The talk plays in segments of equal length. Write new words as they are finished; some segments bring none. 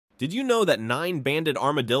Did you know that 9-banded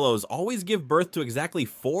armadillos always give birth to exactly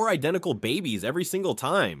 4 identical babies every single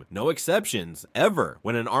time? No exceptions, ever.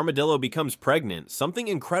 When an armadillo becomes pregnant, something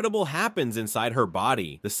incredible happens inside her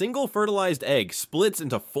body. The single fertilized egg splits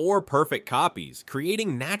into 4 perfect copies,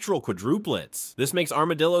 creating natural quadruplets. This makes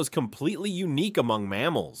armadillos completely unique among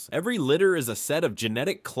mammals. Every litter is a set of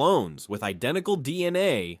genetic clones with identical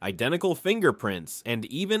DNA, identical fingerprints, and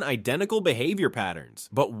even identical behavior patterns.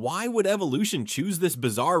 But why would evolution choose this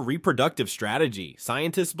bizarre reproductive strategy?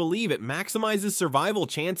 Scientists believe it maximizes survival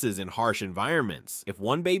chances in harsh environments. If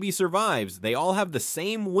one baby survives, they all have the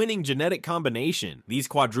same winning genetic combination. These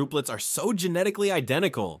quadruplets are so genetically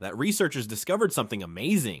identical that researchers discovered something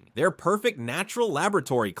amazing. They're perfect natural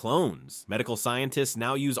laboratory clones. Medical scientists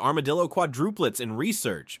now use armadillo quadruplets in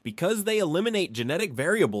research because they eliminate genetic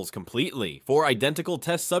variables completely. 4 identical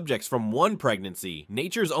test subjects from one pregnancy,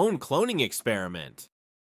 nature's own cloning experiment.